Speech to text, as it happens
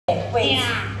Wait.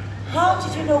 Yeah. How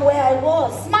did you know where I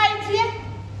was? My dear,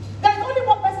 there is only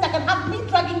one person that can have me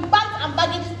dragging bags and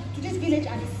baggage to this village,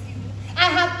 and it's you. I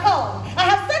have called, I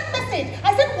have sent message,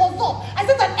 I sent WhatsApp, I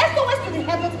sent an SOS to the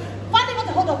heavens, finally got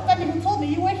a hold of Femi who told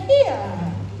me you were here.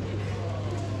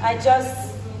 I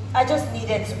just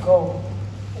needed to go.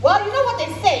 Well, you know what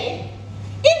they say?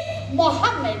 If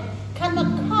Mohammed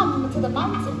cannot come to the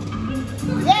mountain,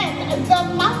 then the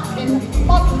mountain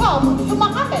must come to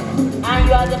Mohammed. And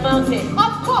you are the mountain.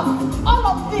 Of course, all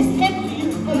of this came to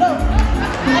you. Hello.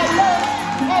 Hello.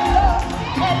 Hello.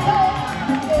 Hello.